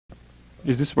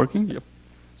Is this working? Yep.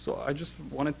 So I just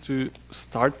wanted to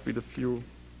start with a few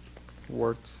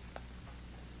words.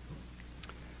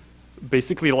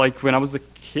 Basically, like when I was a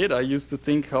kid, I used to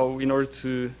think how in order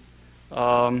to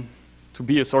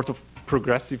be a sort of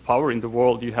progressive power in the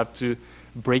world, you have to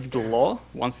break the law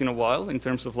once in a while in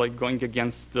terms of like going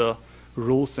against the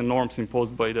rules and norms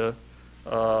imposed by the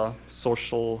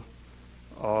social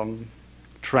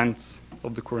trends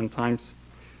of the current times.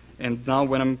 And now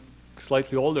when I'm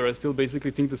slightly older, I still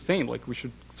basically think the same. Like we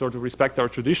should sort of respect our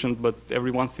tradition, but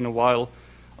every once in a while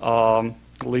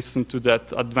listen to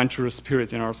that adventurous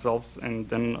spirit in ourselves and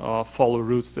then follow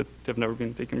routes that have never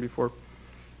been taken before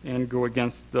and go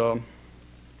against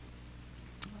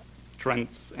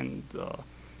trends and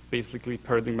basically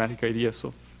paradigmatic ideas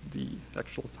of the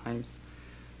actual times.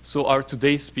 So our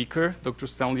today's speaker, Dr.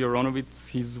 Stanley Aronowitz,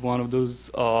 he's one of those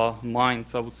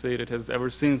minds, I would say, that has ever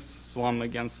since swum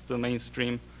against the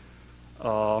mainstream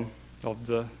of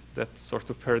that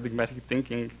sort of paradigmatic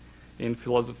thinking in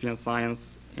philosophy and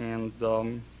science. And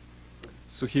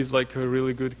so he's like a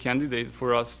really good candidate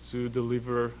for us to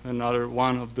deliver another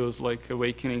one of those like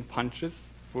awakening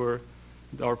punches for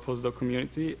our postdoc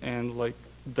community and like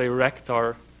direct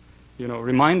our,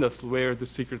 remind us where the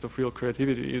secret of real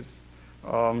creativity is.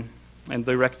 And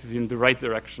direct it in the right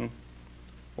direction,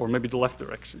 or maybe the left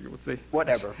direction, you would say.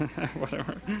 Whatever.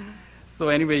 Whatever. So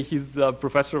anyway, he's a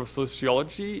professor of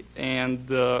sociology and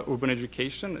urban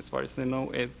education, as far as I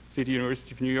know, at City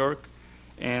University of New York.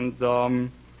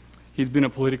 And he's been a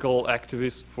political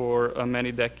activist for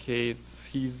many decades.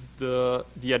 He's the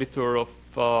editor of,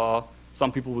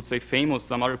 some people would say famous,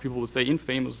 some other people would say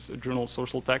infamous journal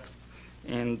Social Text.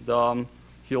 And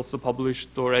he also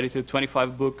published or edited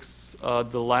 25 books.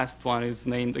 The last one is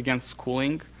named Against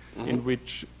Schooling, in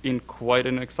which, in quite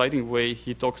an exciting way,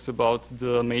 he talks about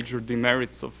the major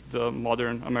demerits of the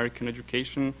modern American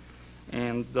education.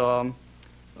 And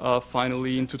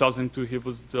finally, in 2002, he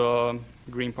was the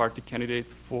Green Party candidate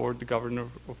for the governor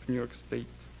of New York State.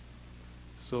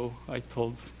 So I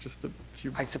told just a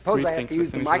few. I suppose I have to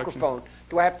use the microphone.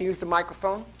 Do I have to use the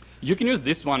microphone? You can use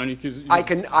this one, and you can use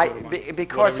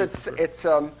because it's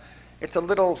a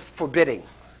little forbidding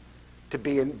to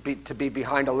be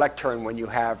behind a lectern when you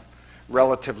have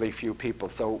relatively few people.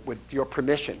 So with your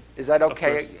permission, is that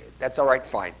okay? That's all right,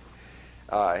 fine.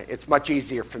 It's much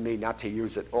easier for me not to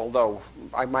use it, although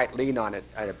I might lean on it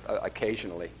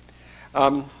occasionally.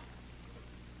 I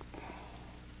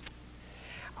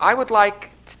would like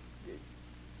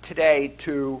today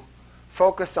to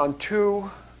focus on two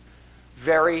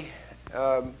very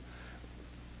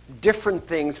different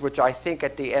things which I think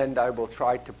at the end I will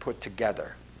try to put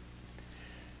together.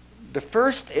 The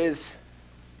first is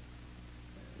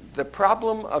the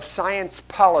problem of science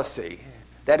policy,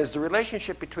 that is the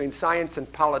relationship between science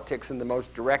and politics in the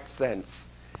most direct sense,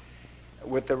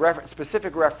 with the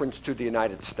specific reference to the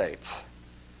United States.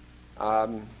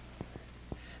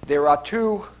 There are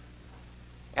two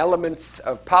elements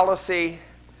of policy.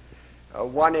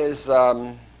 One is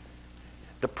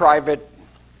the private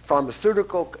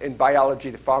pharmaceutical, in biology,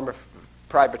 the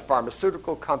private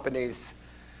pharmaceutical companies,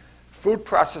 food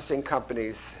processing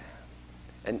companies,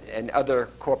 and other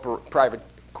private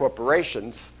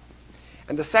corporations.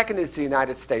 And the second is the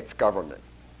United States government.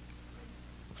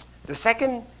 The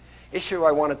second issue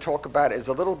I want to talk about is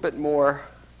a little bit more,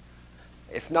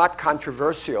 if not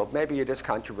controversial, maybe it is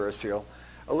controversial,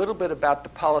 a little bit about the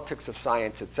politics of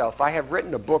science itself. I have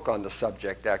written a book on the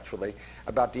subject, actually,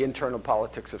 about the internal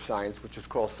politics of science, which is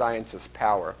called Science as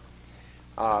Power,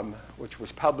 which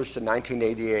was published in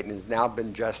 1988 and has now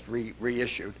been just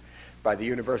reissued by the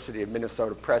University of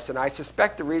Minnesota Press. And I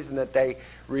suspect the reason that they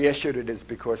reissued it is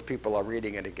because people are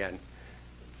reading it again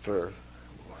for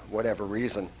whatever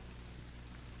reason.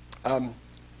 A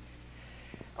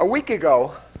week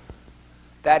ago,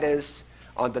 that is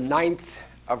on the 9th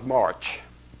of March,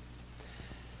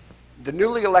 the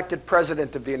newly elected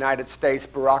President of the United States,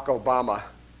 Barack Obama,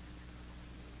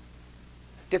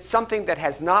 did something that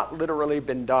has not literally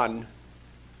been done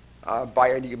by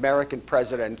an American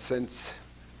president since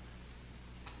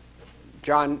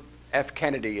John F.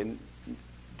 Kennedy in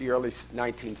the early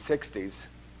 1960s,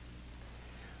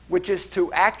 which is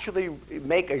to actually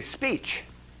make a speech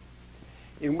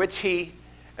in which he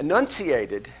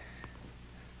enunciated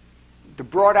the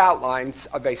broad outlines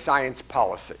of a science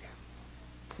policy.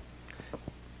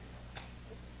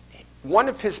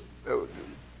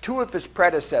 Two of his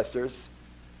predecessors,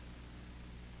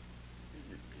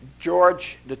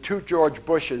 the two George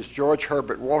Bushes, George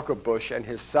Herbert Walker Bush and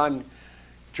his son,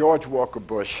 George Walker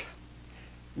Bush,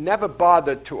 never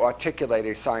bothered to articulate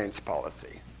a science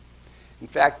policy. In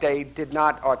fact, they did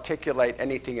not articulate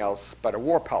anything else but a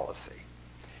war policy.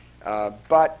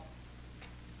 But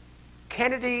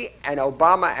Kennedy and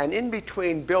Obama, and in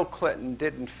between Bill Clinton,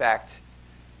 did in fact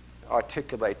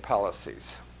articulate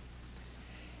policies.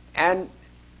 And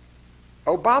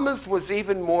Obama's was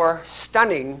even more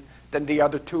stunning than the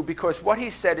other two, because what he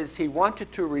said is he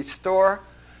wanted to restore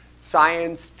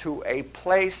science to a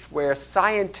place where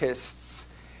scientists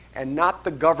and not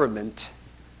the government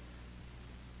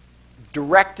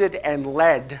directed and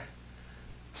led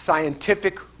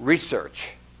scientific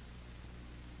research,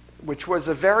 which was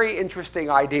a very interesting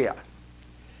idea.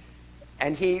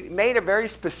 And he made a very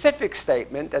specific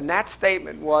statement, and that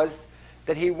statement was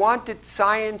that he wanted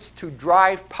science to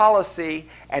drive policy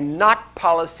and not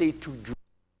policy to drive,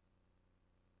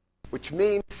 which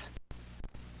means,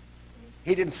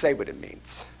 he didn't say what it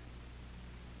means.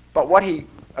 But what he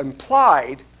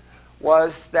implied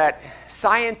was that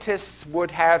scientists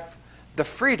would have the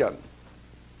freedom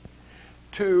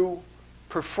to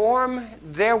perform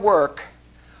their work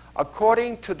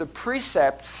according to the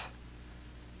precepts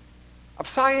of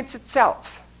science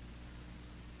itself,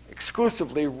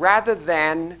 exclusively, rather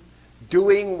than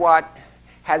doing what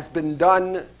has been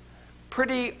done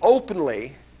pretty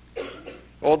openly,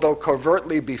 although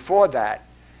covertly before that,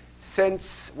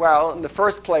 since, well, in the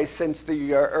first place, since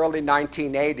the early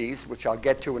 1980s, which I'll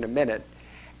get to in a minute,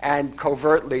 and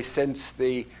covertly since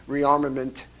the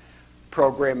rearmament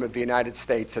program of the United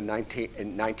States in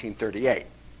 1938.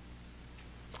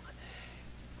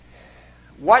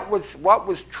 What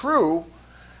was true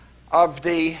of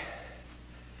the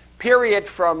period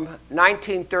from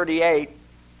 1938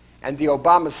 and the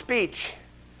Obama speech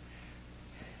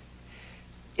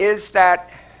is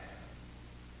that,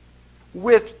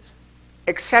 with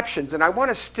exceptions, and I want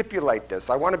to stipulate this,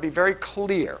 I want to be very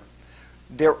clear,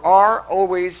 there are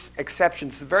always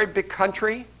exceptions. It's a very big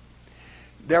country.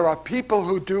 There are people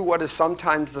who do what is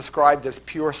sometimes described as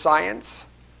pure science,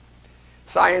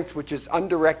 science which is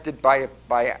undirected by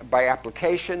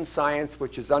application, science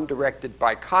which is undirected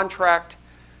by contract,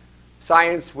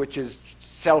 science which is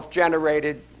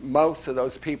self-generated. Most of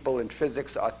those people in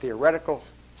physics are theoretical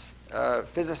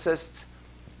physicists,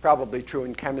 probably true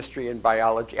in chemistry and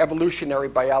biology. Evolutionary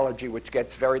biology, which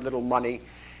gets very little money,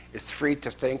 is free to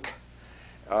think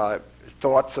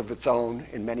thoughts of its own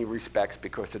in many respects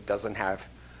because it doesn't have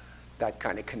that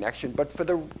kind of connection. But for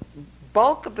the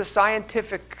bulk of the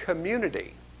scientific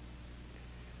community,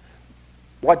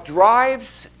 what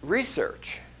drives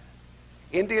research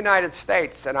in the United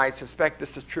States, and I suspect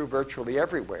this is true virtually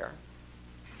everywhere,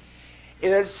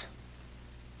 is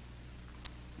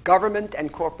government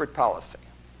and corporate policy.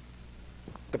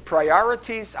 The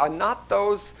priorities are not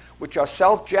those which are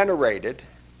self-generated,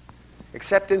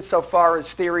 except insofar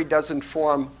as theory does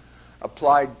inform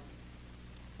applied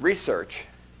research,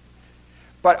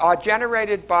 but are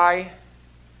generated by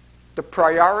the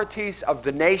priorities of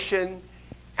the nation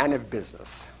and of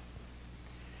business.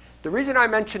 The reason I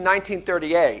mentioned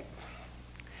 1938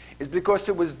 is because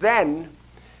it was then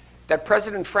that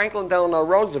President Franklin Delano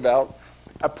Roosevelt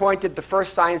appointed the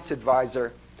first science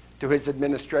advisor to his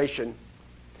administration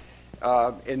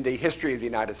in the history of the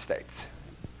United States.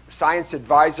 Science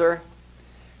advisor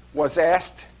was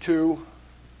asked to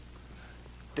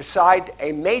decide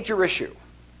a major issue,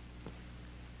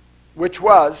 which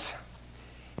was,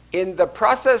 in the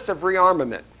process of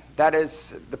rearmament, that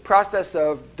is, the process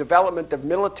of development of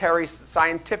military,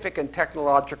 scientific, and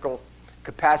technological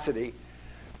capacity,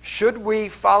 should we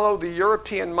follow the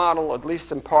European model, at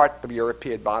least in part the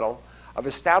European model, of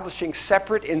establishing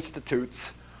separate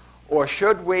institutes, or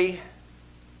should we,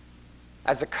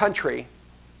 as a country,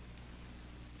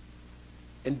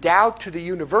 endow to the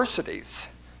universities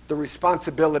the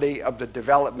responsibility of the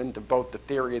development of both the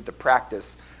theory and the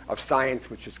practice of science,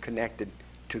 which is connected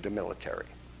to the military.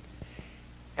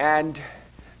 And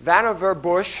Vannevar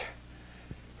Bush,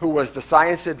 who was the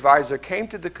science advisor, came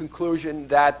to the conclusion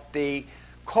that the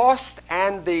cost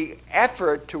and the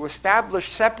effort to establish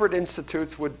separate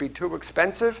institutes would be too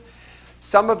expensive.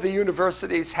 Some of the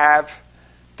universities have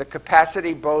the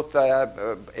capacity, both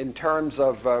in terms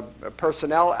of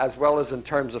personnel as well as in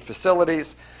terms of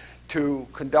facilities, to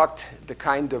conduct the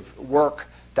kind of work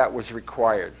that was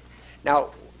required. Now,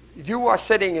 you are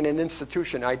sitting in an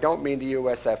institution, I don't mean the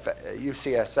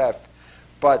UCSF,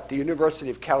 but the University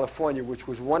of California, which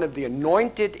was one of the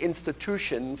anointed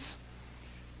institutions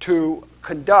to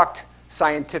conduct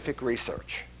scientific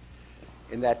research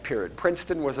in that period.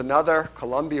 Princeton was another,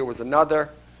 Columbia was another,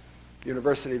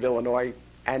 University of Illinois.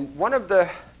 And one of the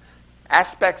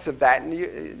aspects of that, and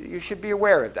you should be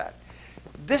aware of that,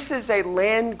 this is a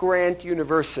land-grant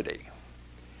university.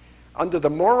 under the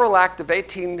Morrill Act of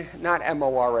not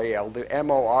M-O-R-A-L, the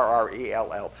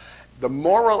M-O-R-R-E-L-L, the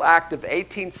Morrill Act of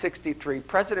 1863,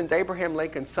 President Abraham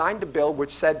Lincoln signed a bill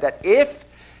which said that if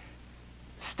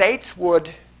states would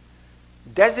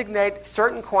designate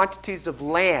certain quantities of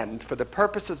land for the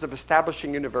purposes of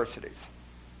establishing universities,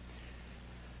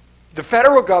 the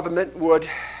federal government would,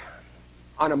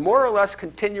 on a more or less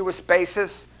continuous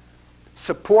basis,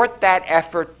 support that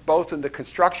effort both in the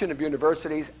construction of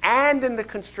universities and in the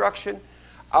construction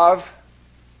of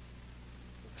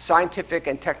scientific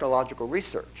and technological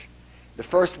research. The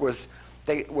first was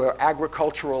they were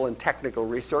agricultural and technical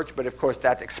research, but of course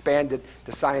that expanded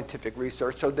to scientific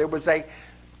research. So there was a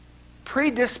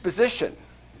predisposition,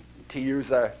 to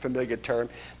use a familiar term,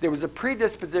 there was a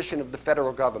predisposition of the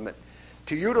federal government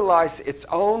to utilize its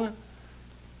own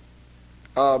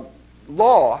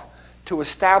law to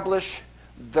establish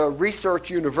the research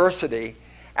university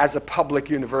as a public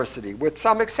university, with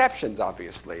some exceptions,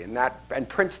 obviously. And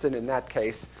Princeton, in that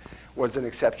case, was an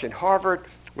exception. Harvard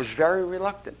was very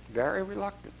reluctant, very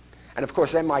reluctant. And of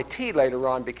course, MIT later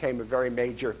on became a very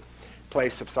major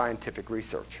place of scientific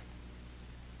research.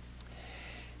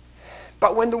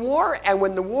 But when the war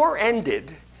ended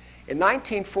in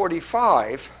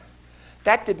 1945,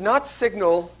 that did not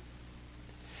signal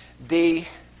the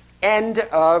end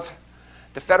of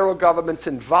the federal government's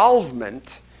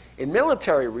involvement in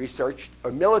military research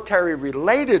or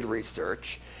military-related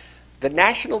research. The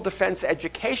National Defense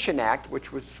Education Act,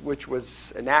 which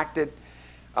was enacted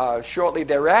shortly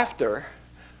thereafter,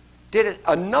 did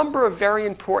a number of very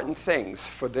important things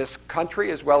for this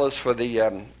country as well as for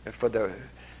the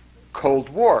Cold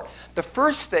War. The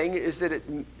first thing is that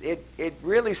it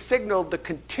really signaled the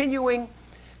continuing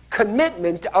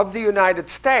commitment of the United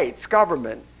States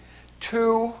government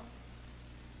to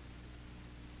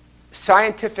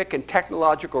scientific and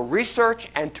technological research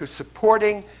and to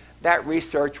supporting that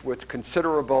research with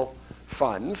considerable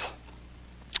funds.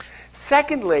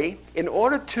 Secondly, in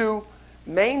order to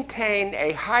maintain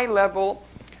a high level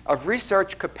of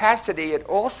research capacity, it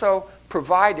also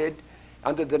provided,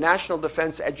 under the National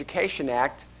Defense Education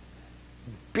Act,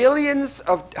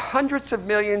 hundreds of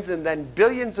millions and then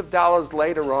billions of dollars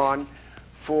later on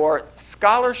for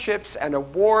scholarships and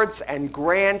awards and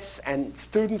grants and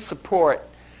student support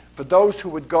for those who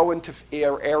would go into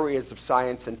areas of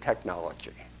science and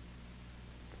technology.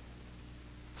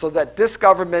 So that this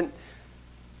government,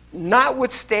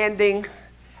 notwithstanding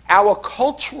our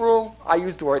cultural, I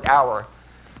use the word our,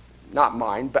 not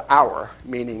mine, but our,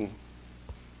 meaning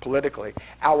politically,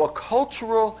 our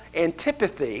cultural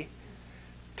antipathy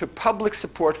to public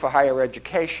support for higher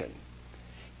education.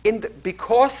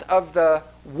 Because of the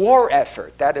war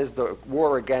effort, that is the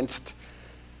war against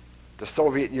the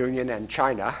Soviet Union and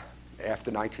China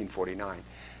after 1949,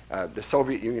 the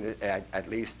Soviet Union at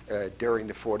least during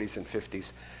the 40s and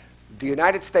 50s, the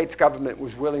United States government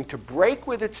was willing to break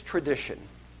with its tradition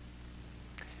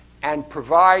and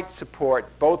provide support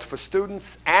both for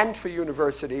students and for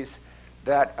universities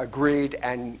that agreed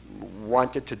and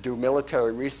wanted to do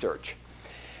military research.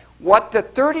 What the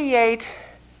 38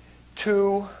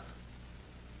 to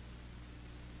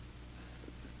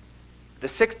the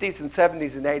 60s and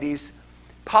 70s and 80s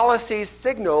policies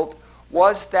signaled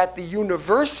was that the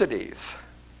universities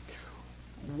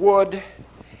would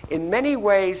in many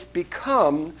ways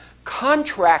become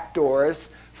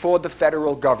contractors for the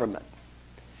federal government.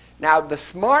 Now, the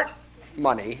smart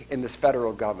money in this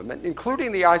federal government,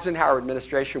 including the Eisenhower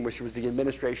administration, which was the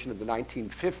administration of the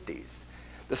 1950s,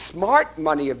 the smart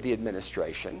money of the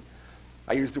administration,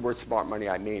 I use the word smart money,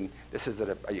 I mean, this is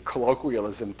a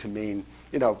colloquialism to mean,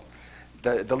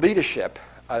 the leadership,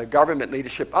 government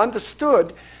leadership,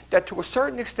 understood that to a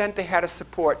certain extent they had to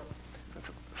support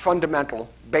fundamental,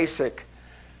 basic,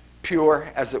 pure,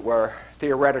 as it were,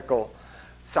 theoretical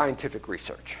scientific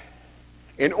research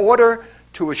in order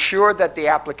to assure that the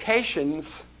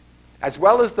applications, as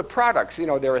well as the products,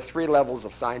 there are 3 levels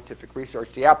of scientific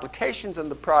research, the applications and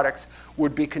the products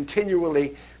would be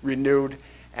continually renewed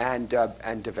and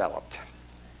developed.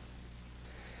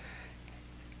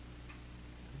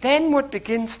 Then what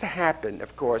begins to happen,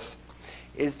 of course,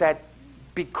 is that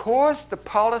because the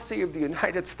policy of the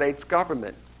United States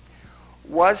government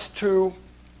was to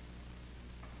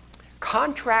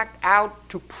contract out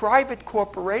to private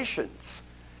corporations,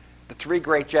 the 3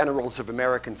 great generals of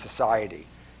American society,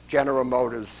 General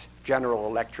Motors, General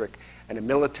Electric, and a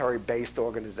military-based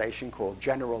organization called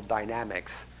General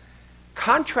Dynamics,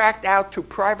 contract out to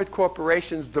private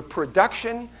corporations the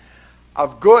production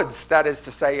of goods, that is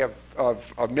to say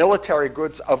of military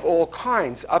goods of all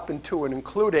kinds, up into and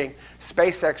including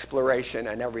space exploration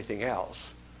and everything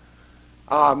else.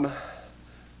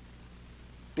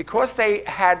 because they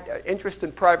had interest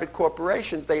in private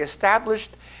corporations, they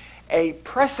established a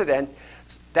precedent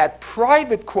that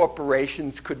private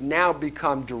corporations could now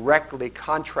become directly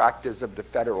contractors of the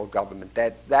federal government.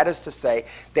 That is to say,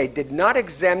 they did not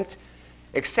exempt,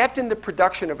 except in the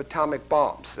production of atomic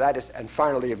bombs, that is, and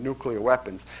finally of nuclear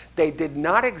weapons, they did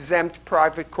not exempt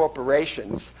private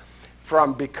corporations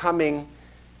from becoming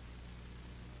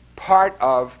part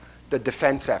of the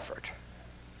defense effort,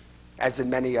 as in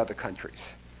many other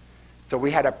countries. So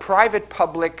we had a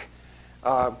private-public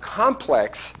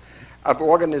complex of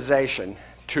organization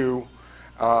to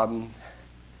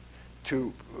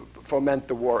foment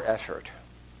the war effort.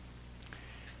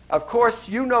 Of course,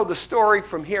 you know the story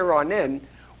from here on in.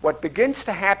 What begins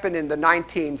to happen in the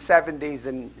 1970s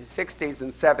and 60s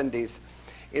and 70s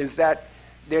is that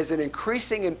there's an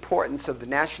increasing importance of the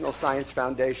National Science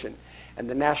Foundation and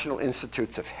the National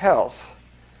Institutes of Health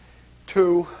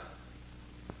to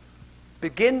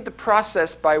begin the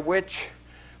process by which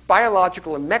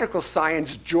biological and medical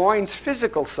science joins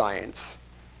physical science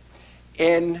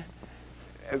in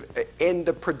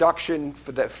the production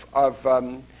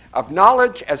of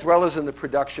knowledge as well as in the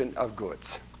production of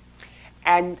goods.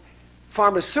 And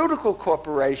pharmaceutical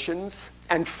corporations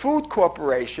and food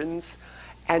corporations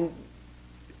and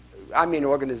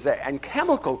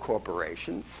chemical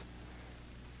corporations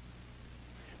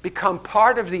become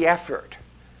part of the effort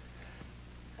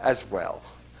as well.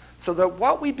 So that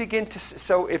what we begin to,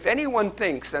 so if anyone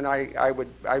thinks, and I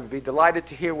would be delighted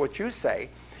to hear what you say,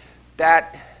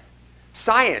 that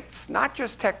science, not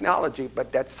just technology,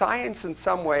 but that science in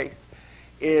some way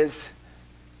is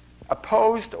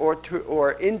opposed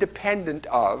or independent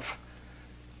of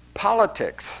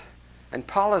politics and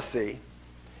policy,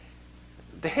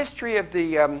 the history of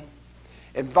the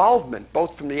involvement,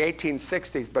 both from the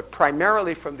 1860s, but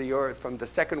primarily from the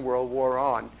Second World War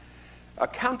on,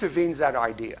 countervenes that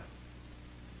idea.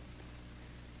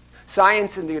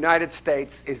 Science in the United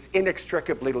States is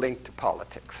inextricably linked to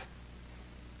politics.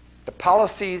 The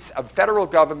policies of federal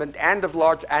government and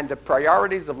the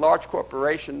priorities of large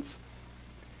corporations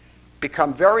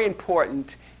become very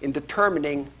important in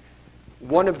determining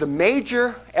one of the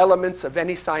major elements of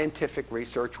any scientific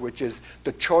research, which is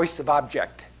the choice of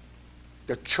object.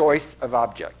 The choice of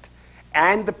object.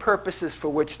 And the purposes for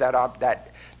which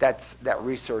that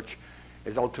research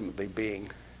is ultimately being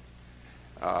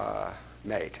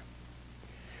made.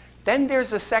 Then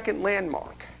there's a second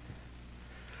landmark.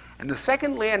 And the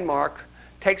second landmark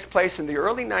takes place in the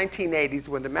early 1980s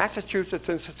when the Massachusetts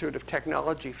Institute of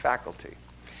Technology faculty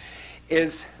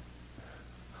is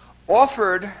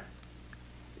offered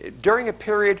during a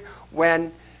period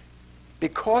when,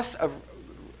 because of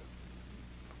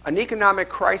an economic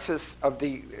crisis of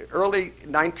the early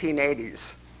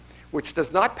 1980s, which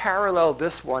does not parallel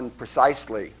this one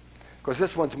precisely, because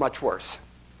this one's much worse.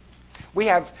 We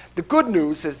have, the good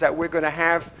news is that we're going to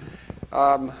have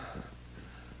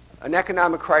an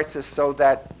economic crisis so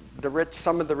that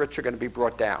some of the rich are going to be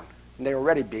brought down, and they're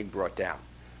already being brought down.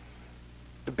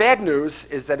 The bad news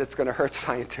is that it's going to hurt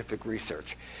scientific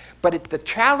research. But the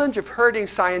challenge of hurting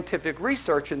scientific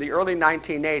research in the early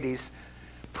 1980s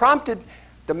prompted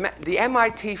the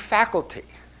MIT faculty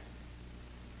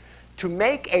to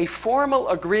make a formal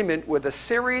agreement with a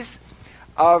series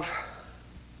of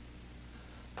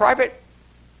private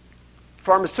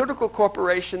pharmaceutical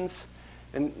corporations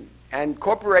and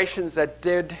corporations that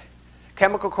did,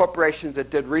 chemical corporations that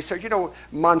did research. You know,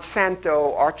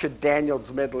 Monsanto, Archer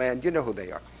Daniels Midland, you know who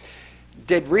they are.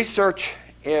 Did research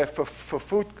for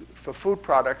food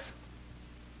products.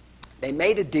 They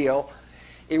made a deal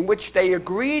in which they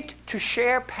agreed to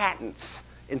share patents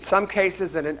in some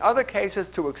cases, and in other cases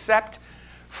to accept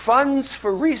funds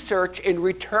for research in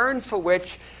return for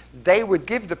which they would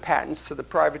give the patents to the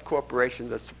private corporations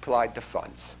that supplied the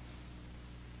funds.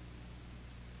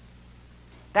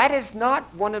 That is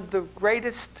not one of the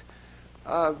greatest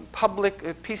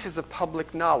pieces of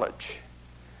public knowledge,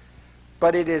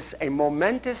 but it is a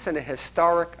momentous and a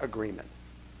historic agreement.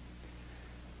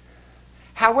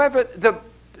 However,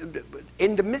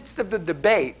 in the midst of the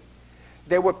debate,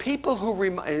 there were people who,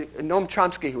 Noam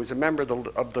Chomsky, who was a member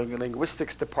of the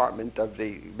linguistics department of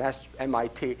the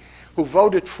MIT, who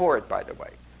voted for it, by the way,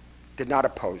 did not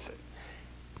oppose it,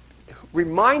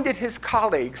 reminded his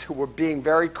colleagues, who were being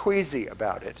very queasy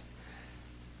about it,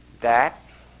 that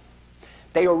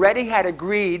they already had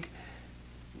agreed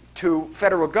to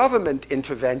federal government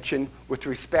intervention with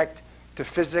respect to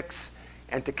physics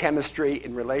and to chemistry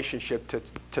in relationship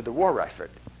to the war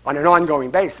effort on an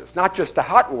ongoing basis, not just the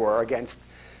hot war against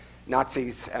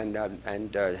Nazis and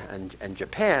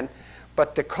Japan,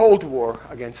 but the Cold War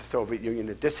against the Soviet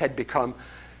Union. This had become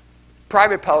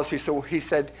private policy. So he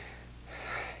said,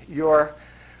 your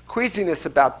queasiness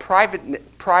about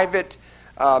private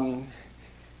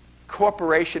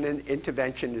corporation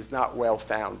intervention is not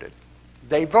well-founded.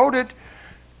 They voted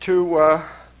to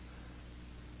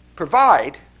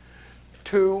provide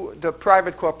to the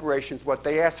private corporations what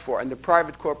they asked for, and the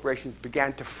private corporations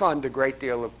began to fund a great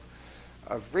deal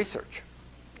of research,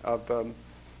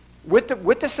 with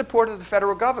the support of the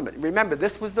federal government. Remember,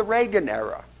 this was the Reagan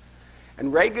era,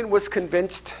 and Reagan was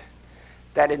convinced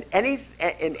that in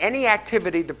any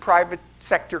activity, the private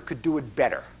sector could do it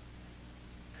better.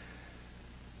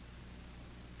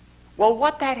 Well,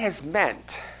 what that has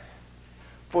meant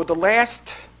for the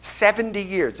last 70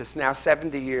 years, it's now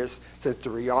 70 years since the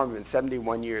rearmament,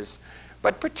 71 years,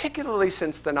 but particularly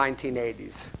since the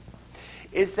 1980s,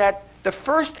 is that the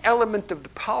first element of the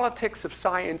politics of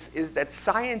science is that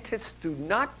scientists do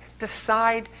not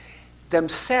decide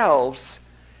themselves,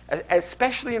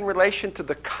 especially in relation to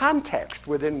the context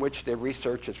within which their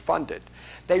research is funded.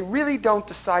 They really don't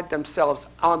decide themselves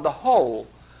on the whole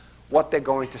what they're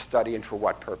going to study and for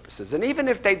what purposes. And even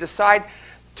if they decide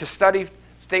to study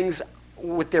things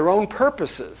with their own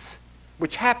purposes,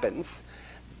 which happens,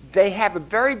 they have a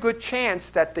very good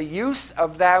chance that the use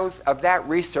of that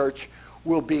research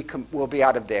will be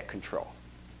out of their control.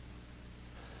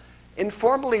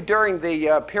 Informally, during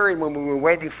the period when we were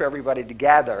waiting for everybody to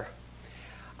gather,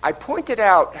 I pointed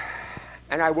out,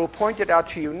 and I will point it out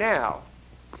to you now,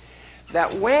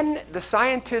 that when the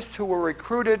scientists who were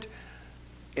recruited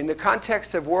in the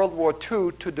context of World War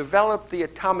II to develop the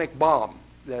atomic bomb,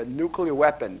 the nuclear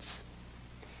weapons,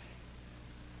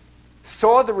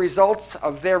 saw the results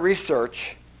of their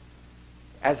research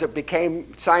as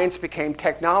science became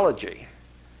technology,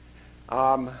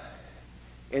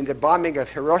 in the bombing of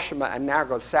Hiroshima and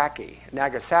Nagasaki,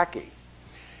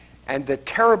 and the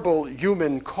terrible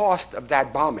human cost of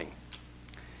that bombing.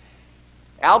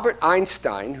 Albert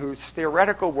Einstein, whose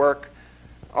theoretical work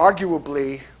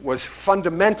arguably was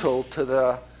fundamental to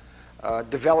the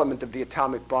development of the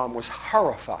atomic bomb, was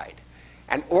horrified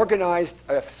and organized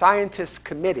a scientists'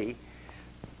 committee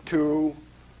to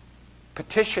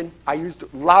petition,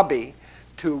 lobby,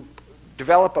 to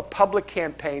develop a public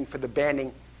campaign for the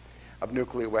banning of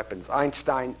nuclear weapons.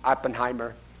 Einstein,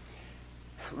 Oppenheimer,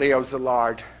 Leo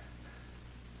Szilard,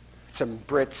 some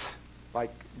Brits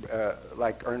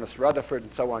like Ernest Rutherford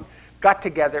and so on, got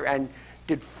together and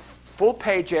did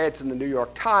full-page ads in the New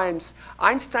York Times.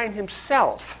 Einstein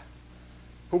himself,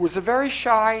 who was a very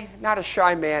shy, not a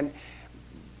shy man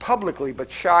publicly,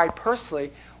 but shy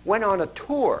personally, went on a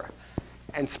tour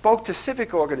and spoke to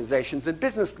civic organizations and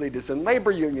business leaders and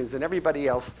labor unions and everybody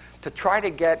else to try to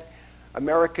get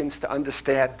Americans to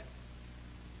understand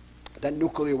that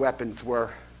nuclear weapons were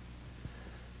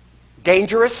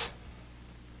dangerous,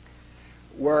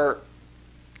 were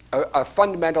a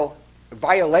fundamental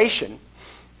violation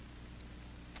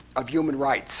of human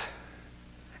rights,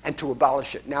 and to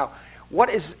abolish it. Now, what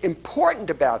is important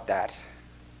about that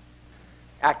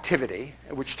activity,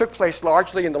 which took place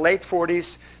largely in the late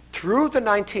 40s through the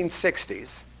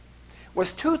 1960s,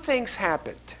 was two things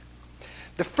happened.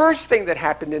 The first thing that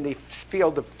happened in the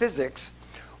field of physics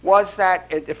was that,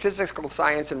 physical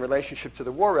science in relationship to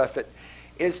the war effort,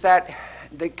 is that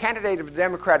the candidate of the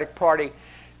Democratic Party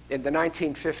in the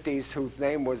 1950s, whose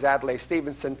name was Adlai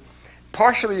Stevenson,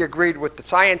 partially agreed with the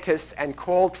scientists and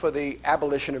called for the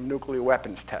abolition of nuclear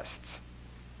weapons tests.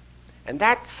 And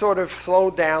that sort of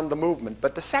slowed down the movement.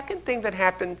 But the second thing that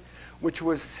happened, which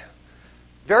was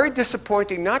very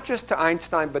disappointing, not just to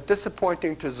Einstein, but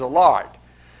disappointing to Szilard.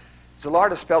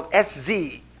 Szilard is spelled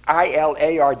S-Z-I-L-A-R-D.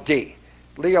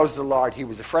 Leo Szilard, he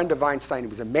was a friend of Einstein. He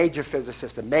was a major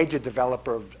physicist, a major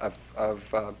developer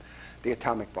of the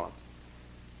atomic bomb.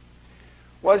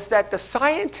 Was that the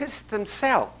scientists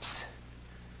themselves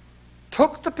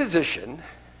took the position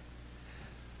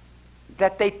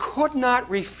that they could not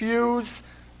refuse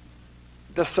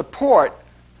the support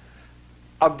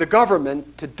of the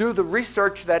government to do the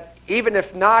research that, even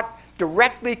if not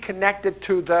directly connected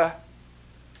to the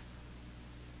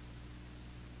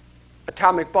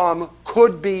atomic bomb,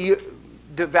 could be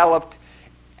developed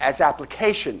as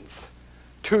applications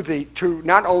to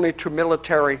not only to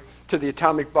military, to the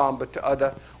atomic bomb, but to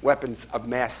other weapons of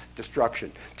mass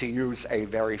destruction, to use a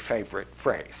very favorite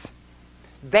phrase.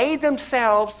 They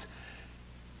themselves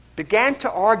began to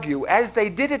argue, as they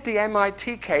did at the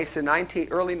MIT case in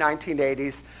early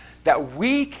 1980s, that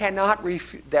we cannot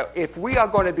that if we are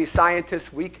going to be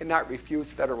scientists, we cannot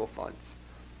refuse federal funds.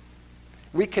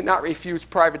 We cannot refuse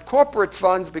private corporate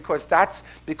funds because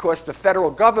the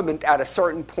federal government at a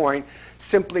certain point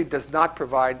simply does not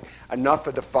provide enough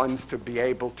of the funds to be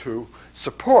able to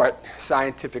support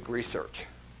scientific research.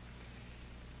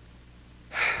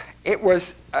 It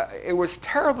was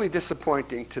terribly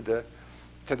disappointing to the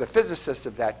physicists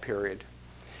of that period.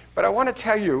 But I want to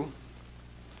tell you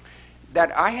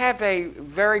that I have a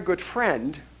very good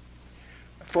friend,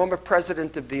 former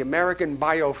president of the American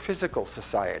Biophysical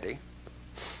Society,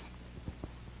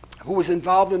 who was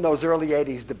involved in those early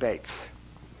 80s debates.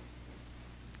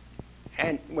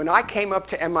 And when I came up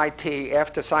to MIT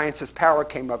after Science's Power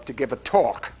came up to give a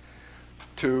talk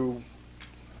to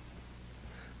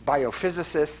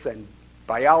biophysicists and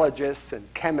biologists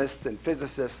and chemists and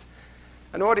physicists,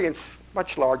 an audience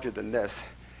much larger than this,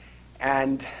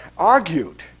 and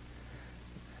argued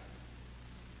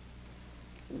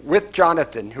with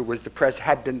Jonathan, who was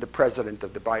had been the president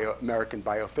of the American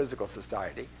Biophysical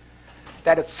Society,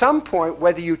 that at some point,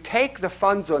 whether you take the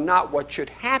funds or not, what should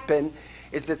happen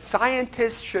is that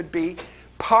scientists should be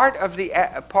part of the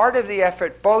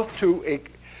effort both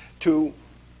to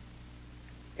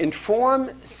inform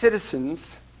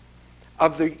citizens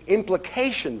of the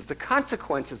implications, the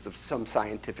consequences of some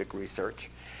scientific research,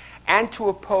 and to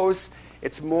oppose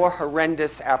its more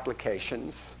horrendous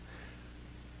applications.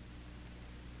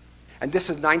 And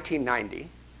this is 1990.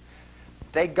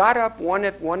 They got up one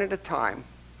at a time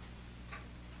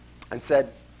and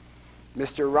said,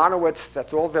 Mr. Aronowitz,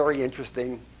 that's all very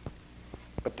interesting,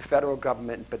 but the federal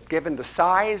government, but given the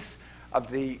size of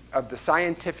the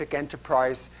scientific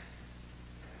enterprise,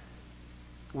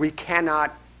 we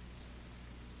cannot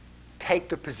take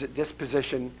this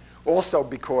position, also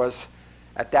because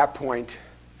at that point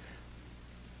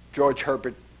George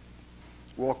Herbert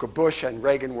Walker Bush and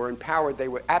Reagan were in power. They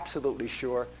were absolutely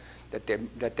sure that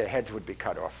their heads would be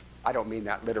cut off. I don't mean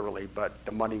that literally, but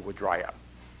the money would dry up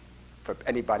for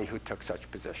anybody who took such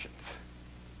positions.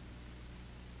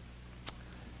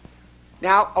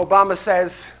 Now, Obama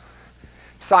says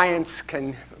science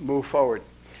can move forward.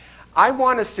 I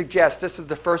want to suggest, this is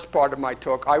the first part of my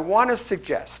talk, I want to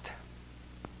suggest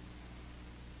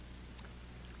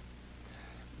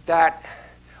that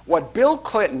what Bill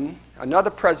Clinton,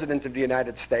 another president of the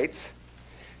United States,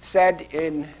 said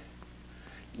in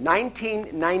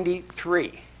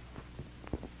 1993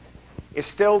 is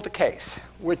still the case,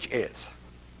 which is,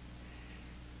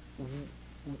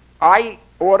 I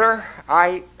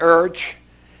urge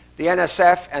the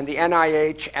NSF and the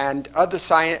NIH and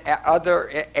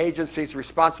other agencies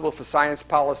responsible for science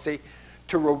policy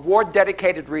to reward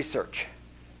dedicated research.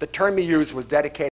 The term he used was dedicated